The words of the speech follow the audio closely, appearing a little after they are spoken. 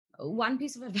one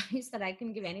piece of advice that I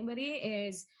can give anybody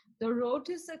is the road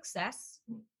to success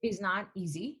is not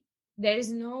easy. There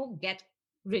is no get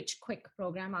rich quick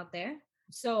program out there.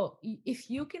 So if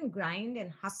you can grind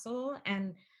and hustle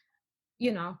and,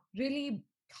 really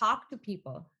talk to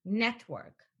people,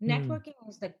 networking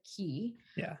is the key.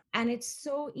 Yeah. And it's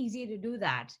so easy to do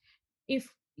that.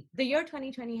 If the year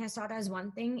 2020 has taught us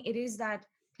one thing, it is that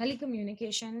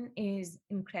telecommunication is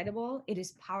incredible, it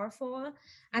is powerful,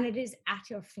 and it is at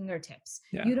your fingertips.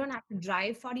 Yeah. You don't have to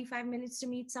drive 45 minutes to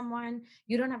meet someone.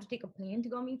 You don't have to take a plane to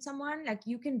go meet someone. Like,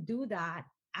 you can do that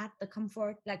at the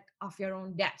comfort of your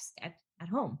own desk at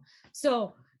home.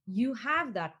 So you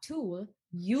have that tool,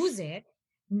 use it,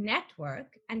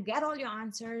 network, and get all your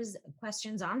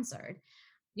questions answered,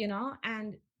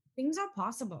 and things are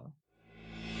possible.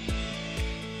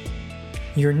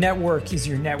 Your network is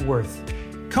your net worth.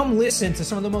 Come listen to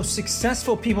some of the most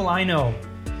successful people I know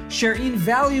share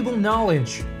invaluable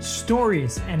knowledge,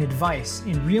 stories, and advice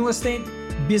in real estate,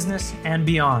 business, and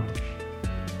beyond.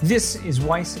 This is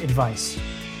Weiss Advice.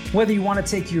 Whether you want to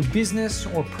take your business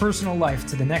or personal life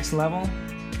to the next level,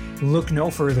 look no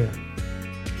further.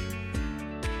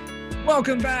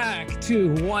 Welcome back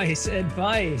to Weiss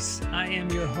Advice. I am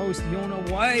your host, Yona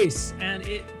Weiss, and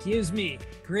it gives me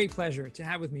great pleasure to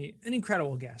have with me an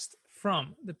incredible guest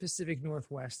from the Pacific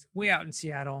Northwest, way out in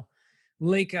Seattle,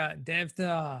 Lekha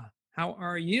Devta. How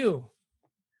are you?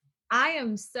 I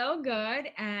am so good.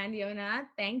 And Yona,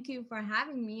 thank you for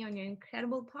having me on your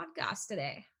incredible podcast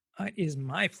today. It is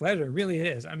my pleasure. It really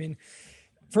is. I mean,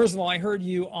 first of all, I heard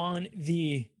you on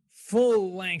the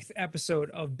full-length episode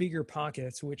of Bigger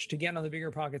Pockets, which to get on the Bigger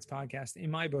Pockets podcast,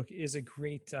 in my book, is a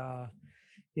great,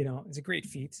 it's a great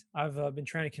feat. I've been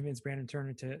trying to convince Brandon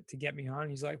Turner to get me on.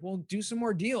 He's like, well, do some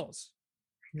more deals.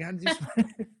 You got to do some.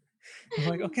 I'm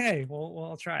like, okay, well,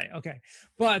 I'll try. Okay.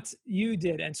 But you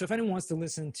did. And so if anyone wants to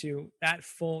listen to that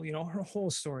full, her whole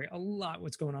story, a lot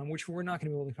what's going on, which we're not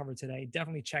going to be able to cover today,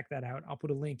 definitely check that out. I'll put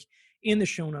a link in the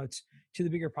show notes to the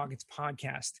Bigger Pockets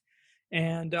podcast.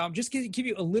 And just give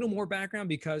you a little more background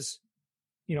because,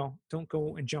 don't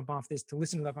go and jump off this to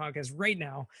listen to that podcast right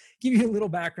now. Give you a little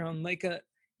background. Lekha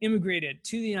immigrated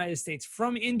to the United States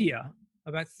from India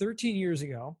about 13 years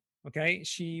ago. Okay.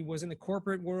 She was in the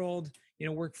corporate world,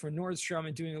 worked for Nordstrom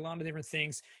and doing a lot of different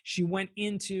things. She went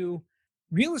into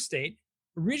real estate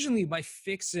originally by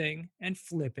fixing and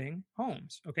flipping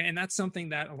homes. Okay. And that's something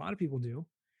that a lot of people do,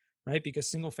 right? Because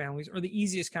single families are the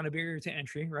easiest kind of barrier to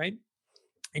entry, right?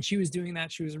 And she was doing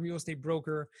that. She was a real estate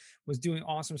broker, was doing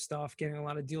awesome stuff, getting a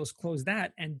lot of deals closed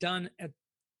and done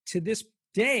to this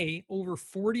day over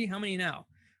 40, how many now?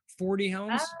 40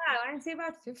 homes? I want to say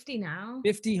about 50 now.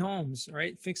 50 homes,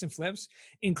 right? Fix and flips,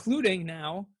 including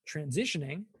now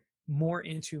transitioning more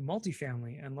into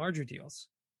multifamily and larger deals.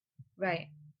 Right.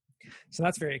 So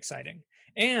that's very exciting.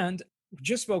 And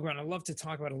just spoke about, I'd love to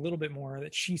talk about a little bit more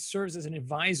that she serves as an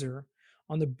advisor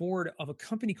on the board of a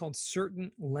company called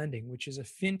Certain Lending, which is a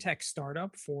fintech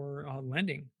startup for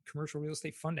lending, commercial real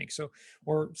estate funding. So,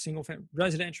 or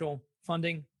residential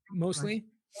funding mostly.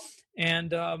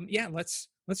 And let's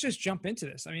just jump into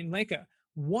this. I mean, Lekha,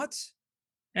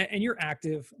 and you're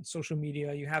active on social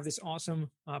media. You have this awesome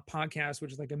podcast,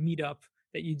 which is like a meetup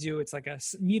that you do. It's like a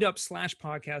meetup /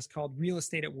 podcast called Real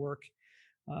Estate at Work.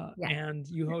 And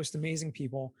you host amazing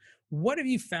people. What have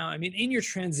you found? I mean, in your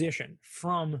transition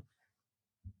from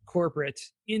corporate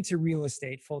into real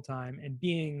estate full-time and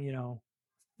being,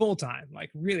 full-time, like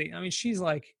really, I mean, she's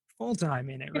like full-time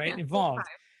in it, right? Involved.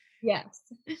 Yes.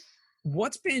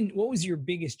 What was your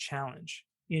biggest challenge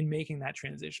in making that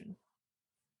transition?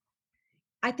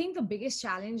 I think the biggest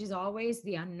challenge is always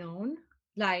the unknown,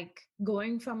 like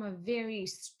going from a very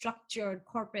structured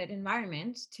corporate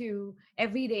environment to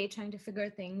every day trying to figure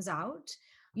things out.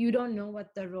 You don't know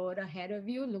what the road ahead of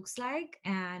you looks like.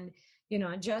 And,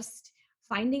 just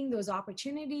finding those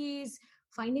opportunities,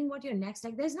 finding what your next,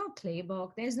 like there's no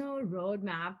playbook, there's no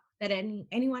roadmap that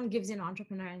anyone gives an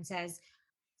entrepreneur and says,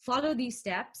 follow these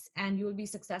steps and you will be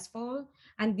successful.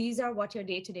 And these are what your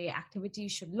day-to-day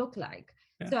activities should look like.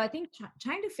 Yeah. So I think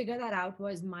trying to figure that out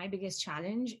was my biggest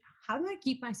challenge. How do I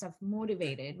keep myself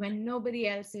motivated when nobody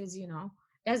else is,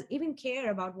 does even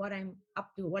care about what I'm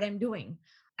up to, what I'm doing?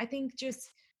 I think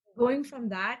just going from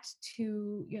that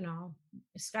to,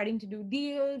 starting to do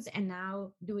deals and now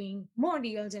doing more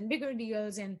deals and bigger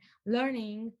deals and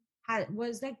learning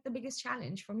was like the biggest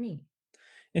challenge for me.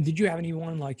 And did you have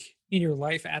anyone like in your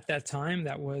life at that time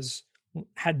that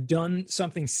had done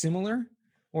something similar,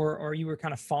 or you were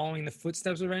kind of following the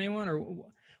footsteps of anyone, or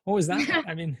What was that like?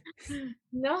 I mean,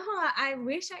 No, I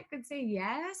wish I could say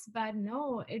yes, but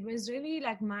no, it was really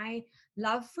like my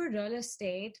love for real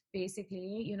estate.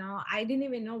 Basically, I didn't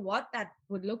even know what that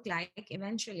would look like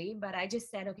eventually, but I just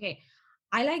said, okay,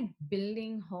 I like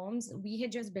building homes. We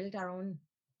had just built our own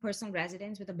personal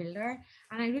residence with a builder,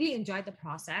 and I really enjoyed the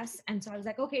process. And so I was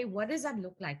like, okay, what does that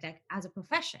look like as a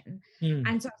profession? mm,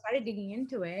 And so I started digging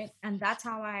into it, and that's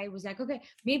how I was like, okay,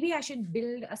 maybe I should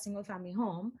build a single family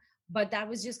home, but that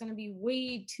was just going to be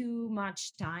way too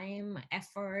much time,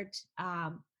 effort,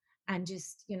 and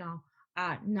just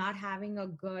not having a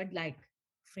good like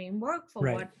framework for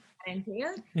right. what that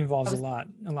entailed. I Involves was a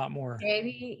lot more.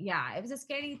 scary. Yeah, it was a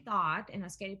scary thought and a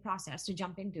scary process to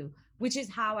jump into, which is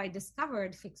how I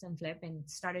discovered fix and flip and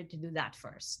started to do that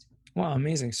first. Wow,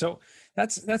 amazing. So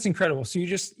that's incredible. So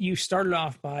you started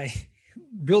off by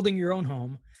building your own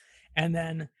home and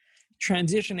then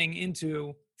transitioning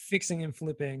into fixing and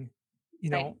flipping,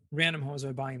 Right. random homes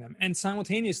by buying them. And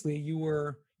simultaneously you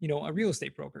were, a real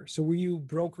estate broker. So were you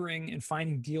brokering and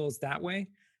finding deals that way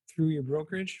through your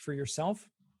brokerage for yourself?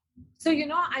 So,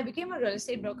 I became a real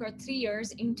estate broker 3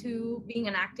 years into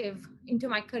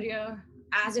my career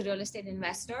as a real estate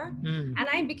investor. Mm, And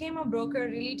I became a broker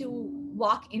really to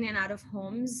walk in and out of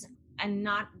homes and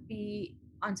not be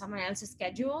on someone else's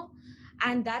schedule.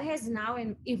 And that has now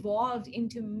evolved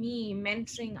into me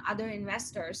mentoring other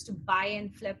investors to buy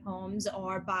and flip homes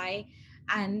or buy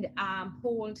and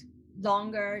hold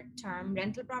longer term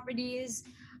rental properties.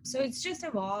 So it's just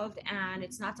evolved, and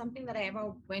it's not something that I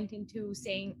ever went into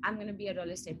saying I'm going to be a real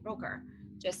estate broker.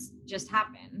 Just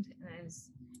happened. And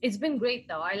it's been great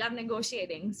though. I love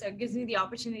negotiating, so it gives me the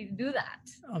opportunity to do that.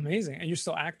 amazing. And you're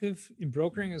still active in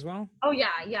brokering as well? Oh yeah,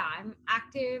 I'm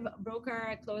active broker.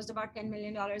 I closed about $10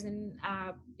 million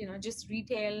in just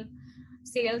retail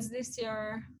sales this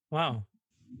year. Wow.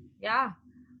 Yeah.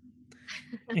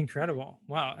 Incredible.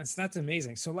 Wow. That's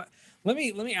amazing. So let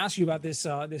me ask you about this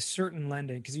certain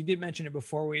lending, because you did mention it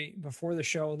before the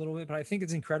show a little bit, but I think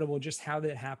it's incredible just how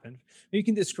that happened. Maybe you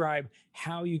can describe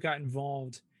how you got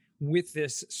involved with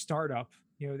this startup,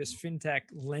 this fintech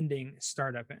lending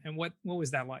startup, and what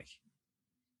was that like?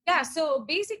 Yeah, so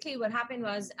basically what happened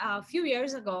was a few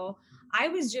years ago, I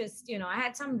was just, I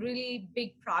had some really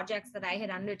big projects that I had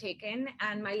undertaken,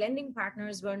 and my lending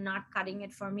partners were not cutting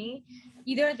it for me.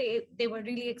 Either they were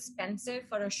really expensive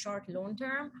for a short loan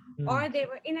term, Mm, or they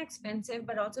were inexpensive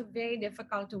but also very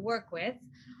difficult to work with,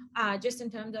 just in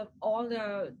terms of all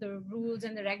the rules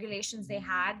and the regulations they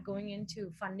had going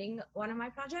into funding one of my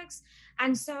projects.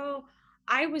 And so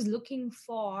I was looking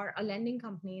for a lending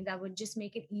company that would just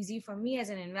make it easy for me as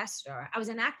an investor. I was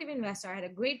an active investor. I had a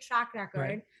great track right.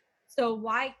 record. So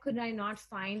why could I not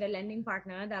find a lending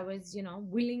partner that was,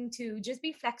 willing to just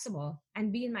be flexible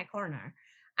and be in my corner?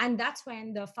 And that's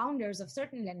when the founders of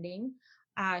Certain Lending,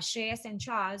 Shreyas and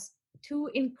Chaz, two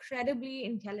incredibly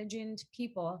intelligent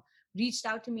people, reached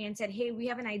out to me and said, "Hey, we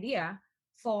have an idea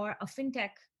for a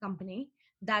fintech company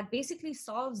that basically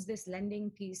solves this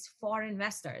lending piece for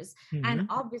investors." And Hmm.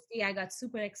 obviously, I got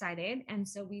super excited. And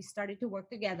so we started to work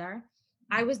together.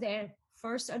 I was their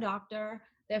first adopter,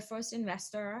 their first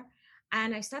investor.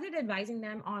 And I started advising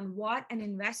them on what an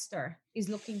investor is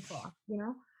looking for,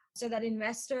 so that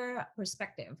investor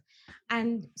perspective.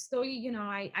 And slowly,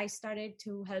 I started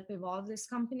to help evolve this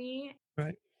company,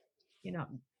 Right. you know,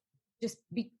 just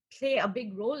play a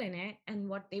big role in it and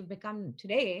what they've become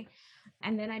today.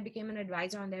 And then I became an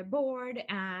advisor on their board,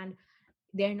 and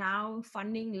they're now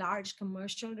funding large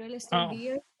commercial real estate Oh,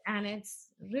 deals. And it's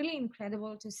really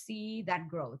incredible to see that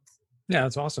growth. yeah,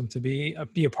 it's awesome to be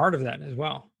a part of that as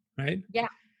well, right? Yeah.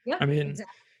 Yep. I mean,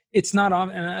 Exactly. it's not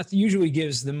often, and that usually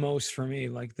gives the most for me,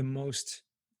 like the most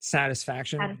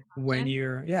satisfaction when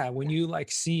Satisfaction. when you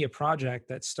like see a project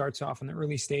that starts off in the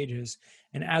early stages,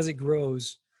 and as it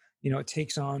grows, it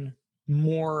takes on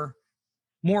more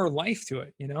life to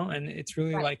it, and it's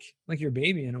really Right. like your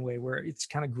baby in a way, where it's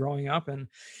kind of growing up and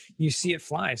you see it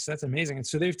fly. So that's amazing. And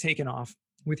so they've taken off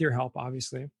with your help,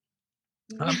 obviously.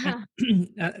 And Yeah.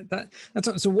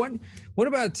 that's so what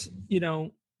about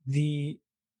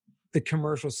the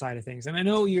commercial side of things? And I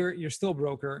know you're still a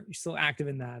broker, you're still active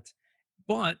in that,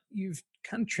 but you've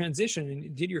kind of transitioned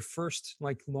and did your first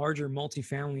like larger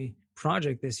multifamily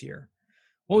project this year.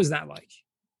 What was that like?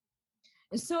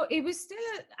 So it was still,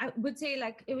 I would say,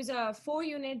 like it was a 4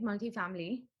 unit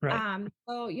multifamily. Right.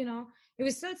 So, it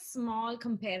was still small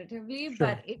comparatively,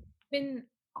 but Sure. it's been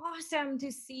awesome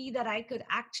to see that I could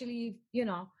actually,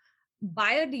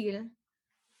 buy a deal,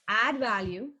 add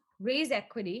value, raise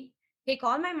equity, take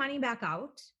all my money back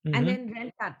out, and Hmm. then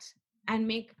rent that and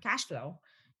make cash flow.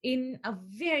 in a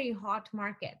very hot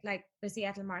market like the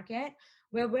Seattle market,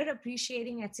 where we're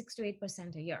appreciating at 6 to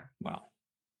 8% a year. Wow.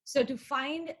 So to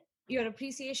find your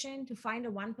appreciation, to find a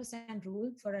 1%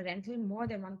 rule for a rental, more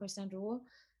than 1% rule,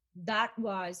 that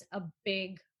was a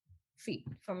big feat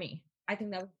for me. I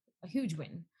think that was a huge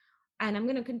win. And I'm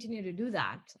going to continue to do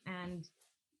that. And,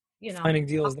 Finding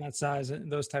deals that size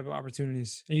and those type of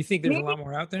opportunities. And you think there's a maybe lot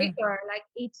more out there? bigger, like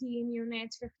 18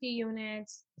 units, 50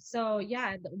 units. So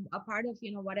yeah, a part of,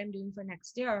 what I'm doing for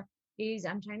next year is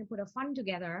I'm trying to put a fund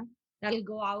together that'll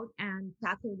go out and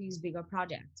tackle these bigger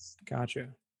projects. Gotcha.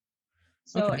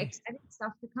 So Okay. exciting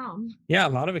stuff to come. Yeah, a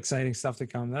lot of exciting stuff to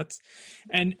come.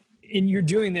 And you're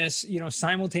doing this,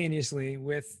 simultaneously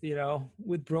with,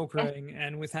 with brokering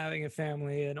and with having a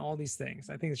family and all these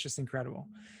things. I think it's just incredible.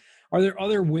 Are there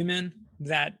other women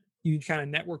that you kind of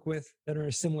network with that are in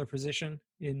a similar position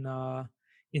in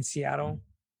Seattle?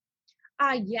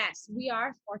 Yes, we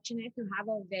are fortunate to have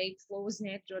a very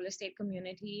close-knit real estate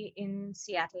community in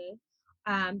Seattle.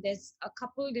 There's a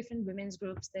couple different women's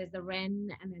groups. There's the REN,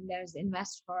 and then there's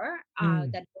InvestHer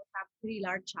that both have pretty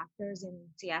large chapters in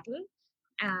Seattle.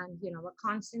 And, we're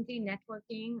constantly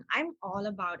networking. I'm all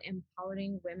about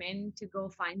empowering women to go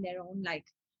find their own,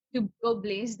 to go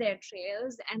blaze their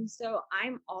trails. And so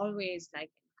I'm always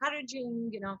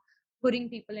encouraging, putting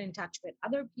people in touch with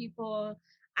other people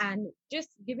and just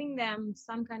giving them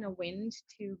some kind of wind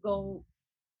to go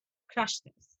crush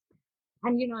this.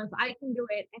 And, if I can do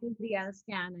it, anybody else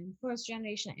can. And first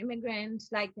generation immigrant,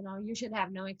 you should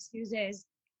have no excuses.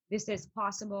 This is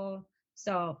possible.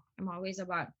 So I'm always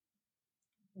about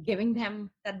giving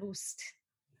them that boost.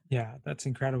 Yeah, that's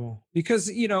incredible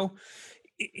because,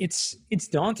 it's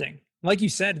daunting. Like you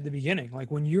said at the beginning, like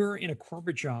when you're in a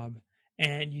corporate job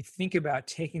and you think about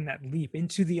taking that leap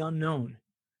into the unknown,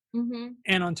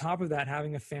 and on top of that,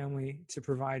 having a family to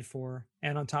provide for,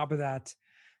 and on top of that,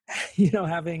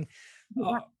 having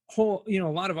a whole, a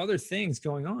lot of other things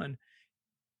going on,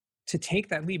 to take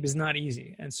that leap is not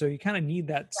easy. And so you kind of need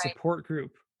that support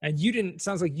group. And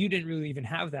sounds like you didn't really even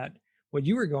have that when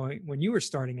you were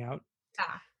starting out. Yeah.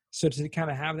 So to kind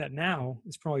of have that now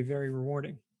is probably very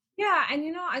rewarding. Yeah. And,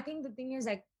 I think the thing is,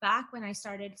 back when I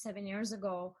started 7 years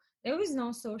ago, there was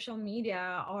no social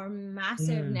media or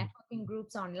massive networking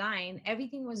groups online.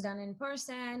 Everything was done in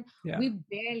person. Yeah.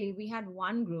 We had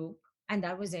one group and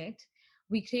that was it.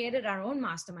 We created our own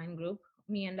mastermind group,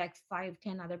 me and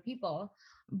 5-10 other people.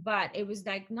 But it was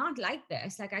not like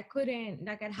this. I couldn't,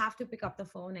 I'd have to pick up the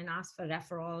phone and ask for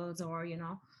referrals or,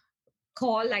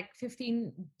 call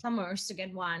 15 plumbers to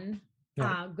get one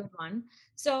good one.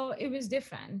 So it was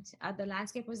different. The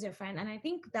landscape was different. And I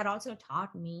think that also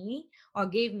taught me or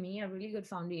gave me a really good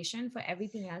foundation for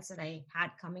everything else that I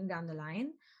had coming down the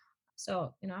line.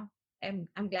 So,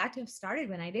 I'm glad to have started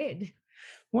when I did.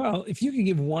 Well, if you could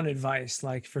give one advice,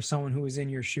 for someone who is in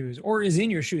your shoes or is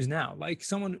in your shoes now,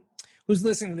 someone who's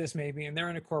listening to this maybe, and they're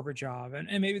in a corporate job and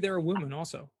maybe they're a woman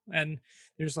also. And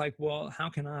there's well, how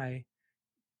can I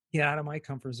get out of my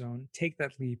comfort zone, take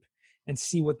that leap and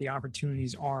see what the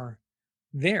opportunities are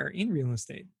there in real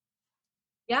estate?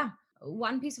 Yeah.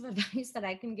 One piece of advice that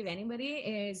I can give anybody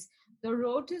is the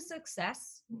road to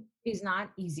success is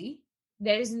not easy.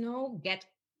 There is no get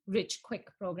rich quick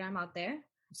program out there.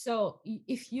 So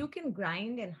if you can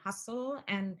grind and hustle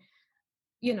and,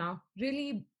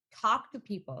 really talk to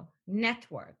people,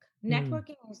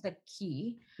 networking is the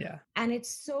key. Yeah. And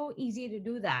it's so easy to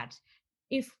do that.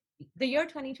 If the year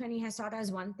 2020 has taught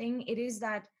us one thing, it is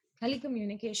that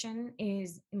telecommunication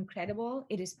is incredible.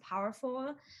 It is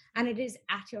powerful and it is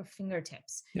at your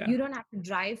fingertips. Yeah. You don't have to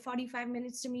drive 45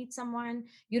 minutes to meet someone.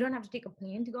 You don't have to take a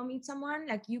plane to go meet someone.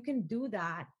 You can do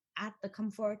that at the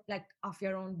comfort of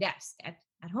your own desk at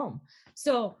home.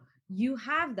 So you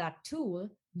have that tool,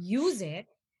 use it,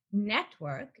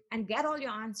 network, and get all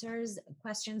your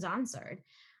questions answered,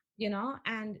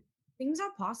 and things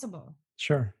are possible.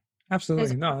 Sure.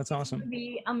 Absolutely. No, that's awesome. There's going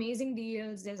to be amazing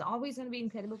deals. There's always going to be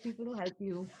incredible people who help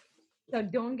you. So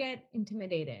don't get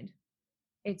intimidated.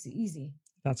 It's easy.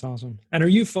 That's awesome. And are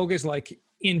you focused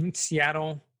in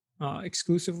Seattle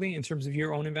exclusively in terms of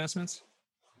your own investments?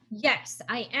 Yes,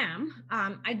 I am.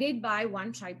 I did buy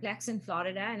one triplex in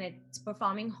Florida and it's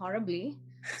performing horribly.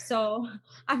 So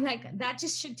I'm that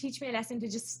just should teach me a lesson to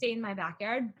just stay in my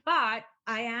backyard. But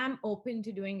I am open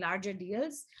to doing larger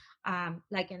deals,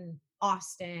 in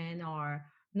Austin or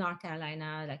North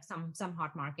Carolina, some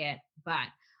hot market. But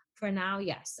for now,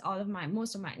 yes,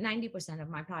 90% of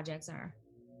my projects are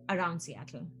around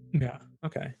Seattle. Yeah.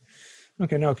 Okay.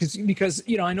 No, because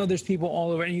I know there's people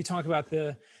all over, and you talk about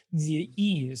the the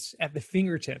ease at the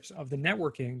fingertips of the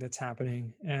networking that's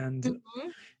happening. Mhm.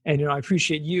 And I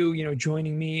appreciate you,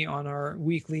 joining me on our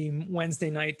weekly Wednesday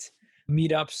night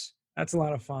meetups. That's a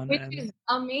lot of fun. Which And is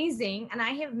amazing. And I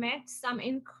have met some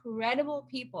incredible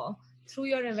people through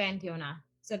your event, Yona.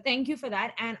 So thank you for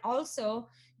that. And also,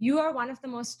 you are one of the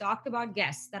most talked about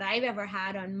guests that I've ever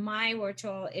had on my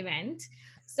virtual event.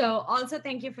 So also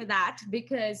thank you for that,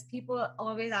 because people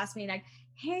always ask me like,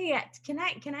 hey, can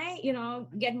I,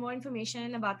 get more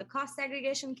information about the cost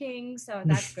segregation king? So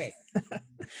that's great.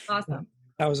 Awesome.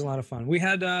 that was a lot of fun. We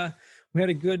had a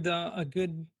good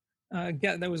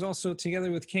get that was also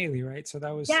together with Kaylee, right? So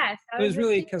Yes, it I was was with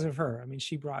really Keith. because of her. I mean,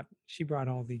 she brought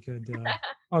all the You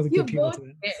good people both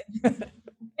to did. it.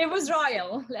 It was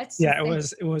royal, let's Yeah, just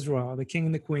say. it was royal, the king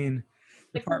and the queen,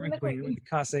 the The king and apartment the queen with queen. the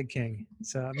Cossack king.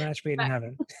 It's a match made in But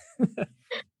heaven.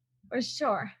 for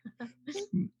sure.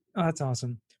 Oh, that's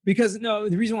awesome. Because no,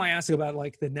 the reason why I asked about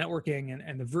like the networking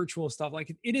and the virtual stuff,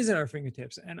 like it is at our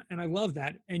fingertips. And I love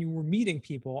that. And we're meeting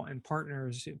people and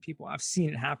partners, people. I've seen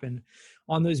it happen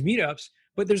on those meetups,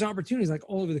 but there's opportunities like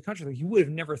all over the country. Like you would have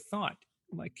never thought,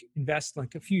 like invest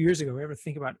like a few years ago, ever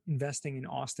think about investing in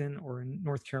Austin or in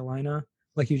North Carolina,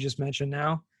 like you just mentioned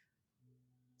now?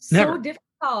 So Never. difficult.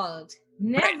 Right.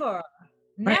 Never. Right.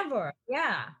 Never.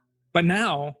 Yeah. But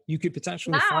now you could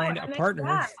potentially Now, find a I mean, partner.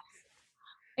 yeah,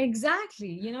 exactly.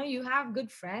 You have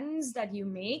good friends that you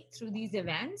make through these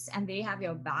events, and they have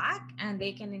your back, and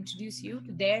they can introduce you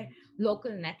to their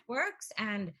local networks.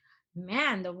 And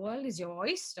man, the world is your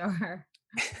oyster.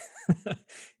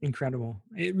 Incredible.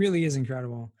 It really is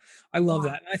incredible. I love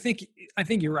Wow. that. I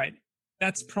think you're right.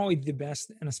 That's probably the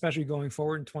best, and especially going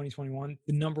forward in 2021,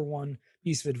 the number one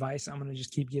piece of advice I'm going to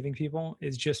just keep giving people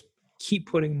is just keep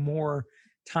putting more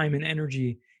time and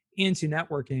energy into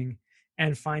networking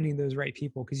and finding those right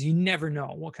people, because you never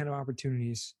know what kind of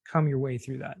opportunities come your way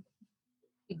through that.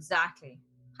 Exactly.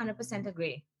 100%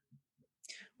 agree.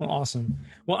 Well, awesome.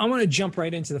 Well, I want to jump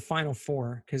right into the final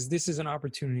four, because this is an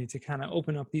opportunity to kind of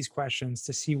open up these questions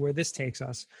to see where this takes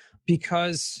us.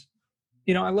 Because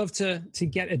I love to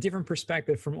get a different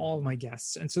perspective from all of my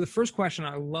guests. And so the first question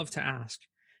I love to ask,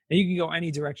 and you can go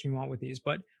any direction you want with these,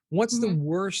 but what's the Mhm.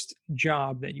 worst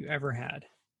job that you ever had?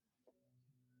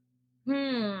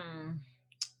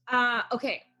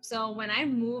 Okay. So when I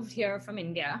moved here from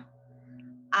India,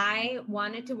 I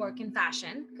wanted to work in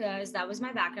fashion because that was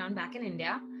my background back in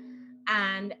India.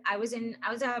 And I was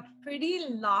a pretty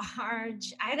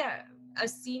large, I had a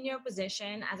senior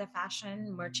position as a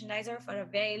fashion merchandiser for a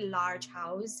very large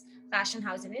fashion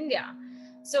house in India.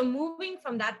 So moving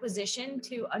from that position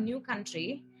to a new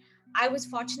country, I was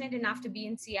fortunate enough to be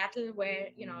in Seattle, where,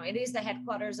 it is the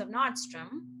headquarters of Nordstrom.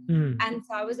 Mm, And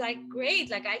so I was like,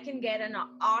 great, like I can get an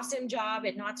awesome job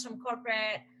at Nordstrom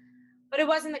Corporate. But it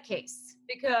wasn't the case,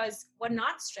 because what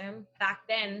Nordstrom back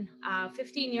then,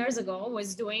 15 years ago,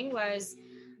 was doing was,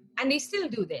 and they still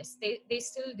do this, they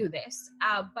still do this,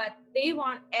 but they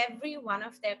want every one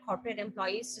of their corporate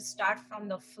employees to start from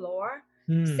the floor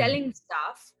mm, selling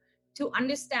stuff, to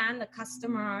understand the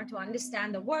customer, to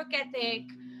understand the work ethic.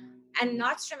 And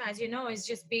Nordstrom, as you know, is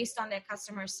just based on their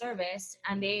customer service,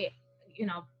 and they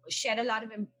shed a lot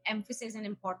of emphasis and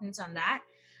importance on that.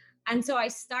 And so I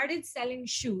started selling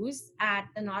shoes at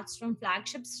the Nordstrom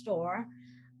flagship store.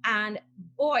 And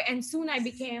boy, and soon I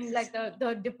became like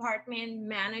the department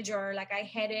manager. Like I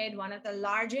headed one of the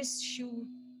largest shoe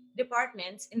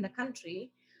departments in the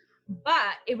country.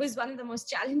 But it was one of the most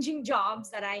challenging jobs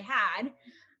that I had.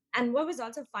 And what was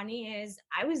also funny is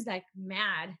I was like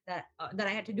mad that I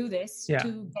had to do this yeah. to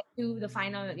get to the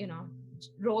final,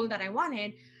 role that I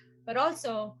wanted. But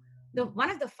also, the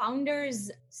one of the founders'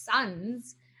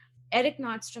 sons, Eric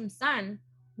Nordstrom's son,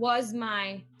 was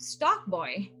my stock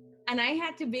boy. And I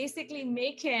had to basically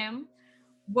make him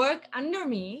work under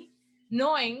me,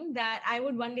 knowing that I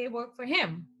would one day work for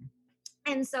him.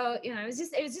 And so, it was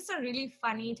just a really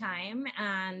funny time.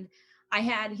 And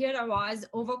here I was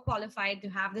overqualified to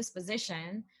have this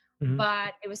position, Mhm.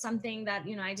 but it was something that,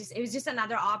 it was just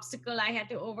another obstacle I had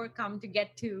to overcome to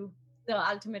get to the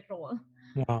ultimate role.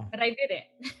 Wow. But I did it.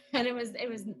 And it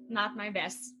was not my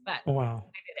best, but Wow.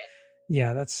 I did it.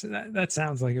 Yeah, that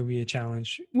sounds like it would be a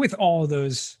challenge with all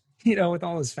those, with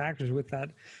all those factors, with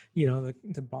that,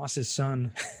 the boss's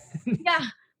son Yeah.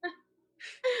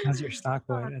 as your stock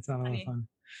boy. Oh, That's not a lot of funny. fun.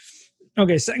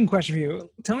 Okay, second question for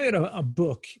you. Tell me about a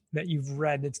book that you've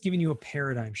read that's given you a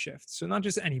paradigm shift. So not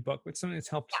just any book, but something that's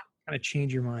helped kind of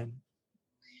change your mind.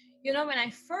 When I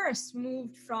first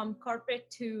moved from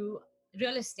corporate to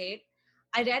real estate,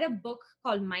 I read a book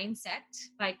called Mindset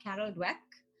by Carol Dweck.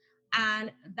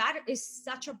 And that is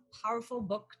such a powerful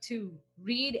book to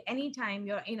read anytime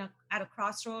you're at a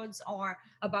crossroads or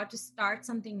about to start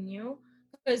something new,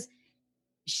 because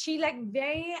she like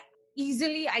very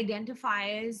easily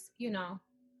identifies,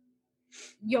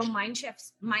 your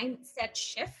mindset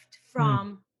shift Mm,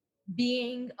 from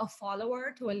being a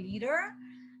follower to a leader.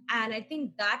 And I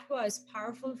think that was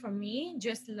powerful for me,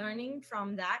 just learning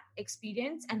from that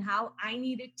experience and how I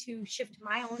needed to shift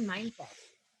my own mindset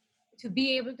to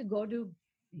be able to go do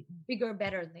bigger,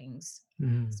 better things.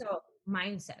 mm. So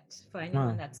mindset for anyone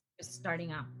Wow. that's just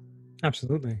starting out.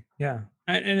 Absolutely. Yeah.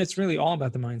 And it's really all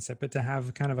about the mindset, but to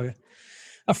have kind of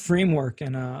a framework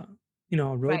and a Right.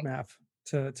 roadmap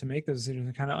to make those decisions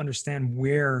and kind of understand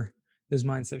where those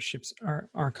mindset shifts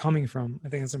are coming from. I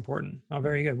think it's important. Oh,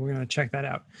 very good. We're going to check that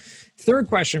out. Third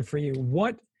question for you.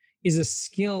 What is a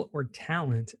skill or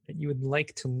talent that you would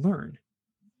like to learn?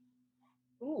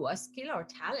 Ooh, a skill or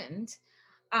talent.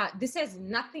 This has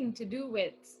nothing to do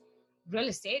with real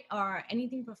estate or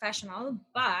anything professional,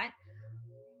 but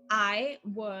I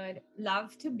would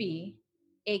love to be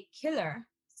a killer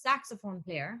saxophone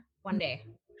player one day.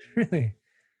 Really?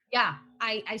 Yeah,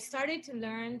 I started to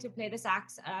learn to play the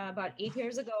sax about 8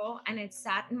 years ago, and it's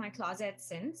sat in my closet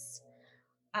since.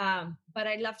 But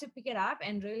I'd love to pick it up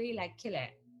and really like kill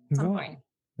it some point Wow.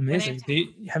 when I have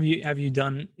Amazing. time. Have you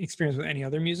done experience with any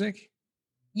other music?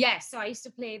 Yes, so I used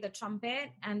to play the trumpet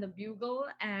and the bugle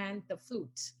and the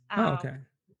flute Oh, okay.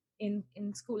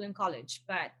 in school and college.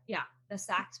 But yeah, the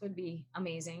sax would be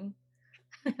amazing.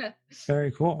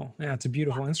 Very cool. Yeah, it's a Yeah,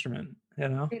 beautiful instrument,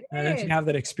 it And if you is. have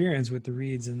that experience with the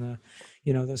reeds and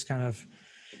those kind of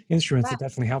instruments, Wow, it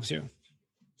definitely helps you.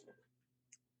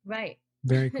 right.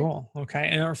 Very cool. Okay.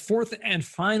 And our fourth and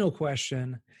final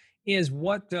question is,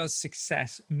 what does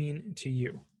success mean to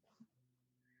you?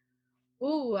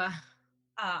 Ooh,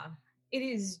 uh, it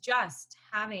is just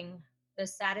having the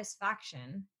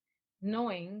satisfaction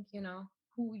knowing,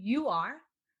 who you are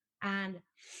and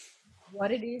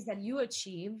what it is that you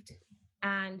achieved,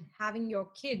 and having your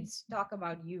kids talk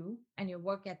about you and your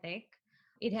work ethic.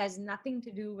 It has nothing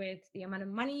to do with the amount of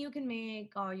money you can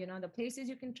make or, the places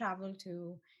you can travel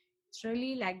to. It's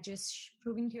really like just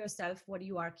proving to yourself what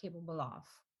you are capable of.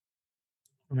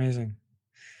 Amazing.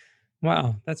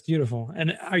 Wow, that's beautiful.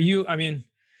 And I mean,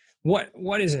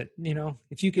 what is it,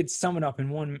 if you could sum it up in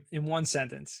one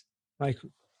sentence, like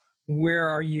where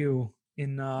are you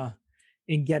in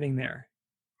getting there?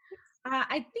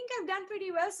 I think I've done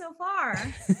pretty well so far.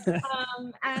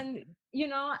 And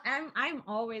I'm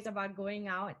always about going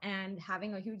out and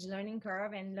having a huge learning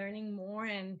curve and learning more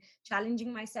and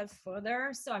challenging myself further.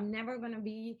 So I'm never going to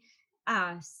be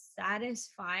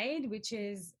satisfied, which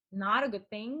is not a good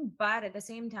thing. But at the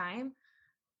same time,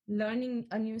 learning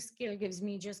a new skill gives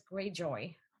me just great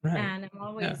joy. Right. And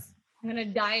Yeah. I'm going to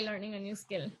die learning a new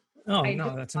skill. Oh, I just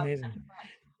no, that's love amazing. that.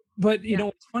 But Yeah.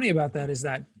 what's funny about that is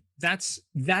that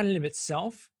in of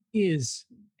itself is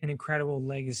an incredible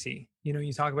legacy.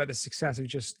 You talk about the success of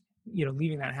just,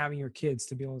 leaving that, having your kids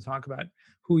to be able to talk about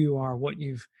who you are, what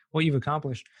you've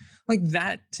accomplished. Like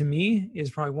that to me is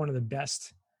probably one of the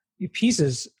best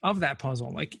pieces of that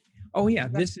puzzle. Like, oh yeah,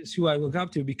 Right. this is who I look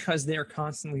up to because they're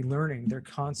constantly learning, they're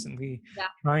constantly Yeah.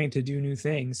 trying to do new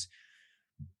things.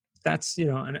 That's,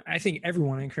 and I think I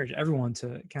encourage everyone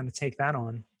to kind of take that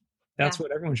on. That's Yeah.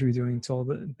 what everyone should be doing till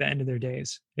the end of their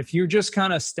days. If you're just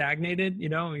kind of stagnated,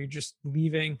 you're just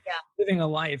living a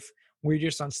life where you're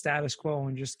just on status quo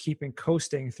and just keeping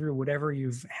coasting through whatever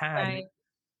you've Yeah. had, Right.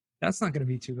 that's not going to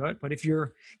be too good. But if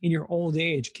you're in your old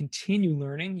age, continue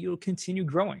learning, you'll continue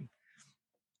growing.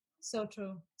 So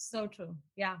true. So true.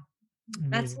 Yeah.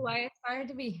 That's Amazing. who I aspire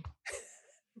to be.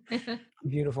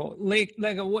 Beautiful.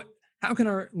 Lega, how can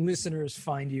our listeners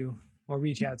find you or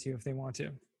reach out to you if they want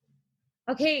to?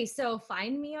 Okay, so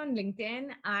find me on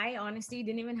LinkedIn. I honestly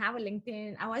didn't even have a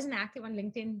LinkedIn. I wasn't active on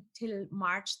LinkedIn till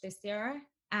March this year.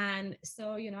 And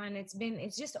so, and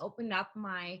it's just opened up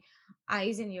my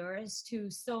eyes and ears to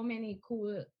so many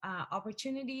cool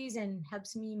opportunities and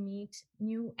helps me meet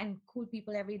new and cool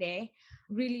people every day,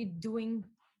 really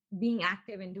being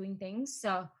active and doing things.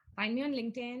 So find me on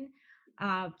LinkedIn,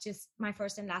 just my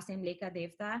first and last name, Lekha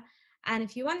Devta. And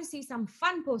if you want to see some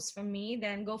fun posts from me,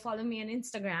 then go follow me on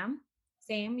Instagram.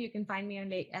 Same, you can find me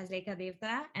on as Lekha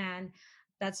Devta, and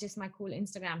that's just my cool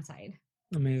Instagram side.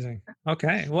 Amazing.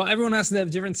 Okay. Well, everyone has to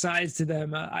have different sides to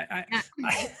them. Yeah.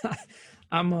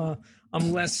 I'm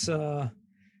I'm less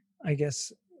I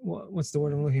guess what's the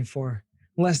word I'm looking for?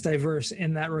 Less diverse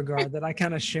in that regard. That I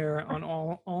kind of share on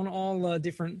all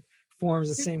different forms,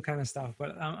 the same kind of stuff.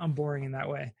 But I'm boring in that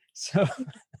way. So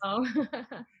Oh.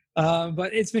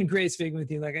 But it's been great speaking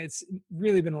with you. Like, it's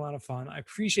really been a lot of fun. I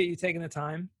appreciate you taking the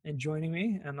time and joining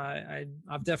me. And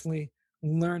I've definitely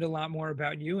learned a lot more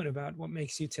about you and about what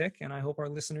makes you tick. And I hope our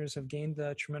listeners have gained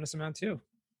a tremendous amount too.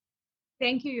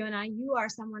 Thank you, Yona. You are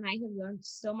someone I have learned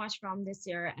so much from this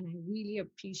year, and I really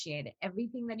appreciate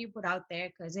everything that you put out there,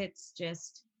 because it's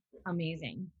just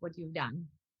amazing what you've done.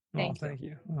 Thank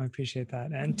you. I appreciate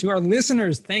that. And to our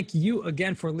listeners, thank you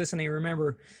again for listening.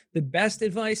 Remember, the best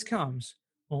advice comes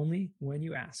only when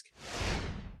you ask.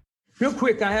 Real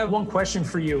quick, I have one question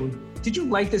for you. Did you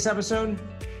like this episode?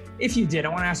 If you did, I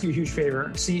want to ask you a huge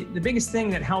favor. See, the biggest thing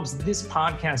that helps this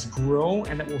podcast grow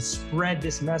and that will spread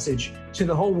this message to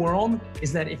the whole world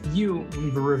is that if you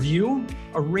leave a review,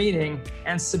 a rating,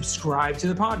 and subscribe to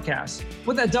the podcast.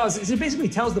 What that does is it basically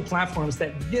tells the platforms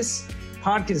that this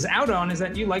podcast is out on is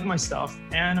that you like my stuff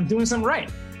and I'm doing something right.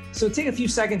 So take a few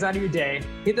seconds out of your day,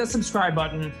 hit that subscribe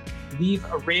button, leave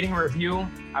a rating or review.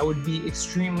 I would be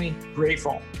extremely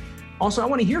grateful. Also, I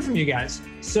want to hear from you guys.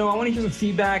 So I want to hear some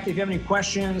feedback. If you have any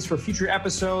questions for future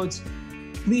episodes,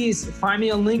 please find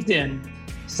me on LinkedIn.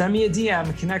 Send me a DM,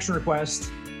 a connection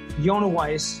request, Yona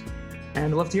Weiss, and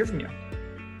I'd love to hear from you.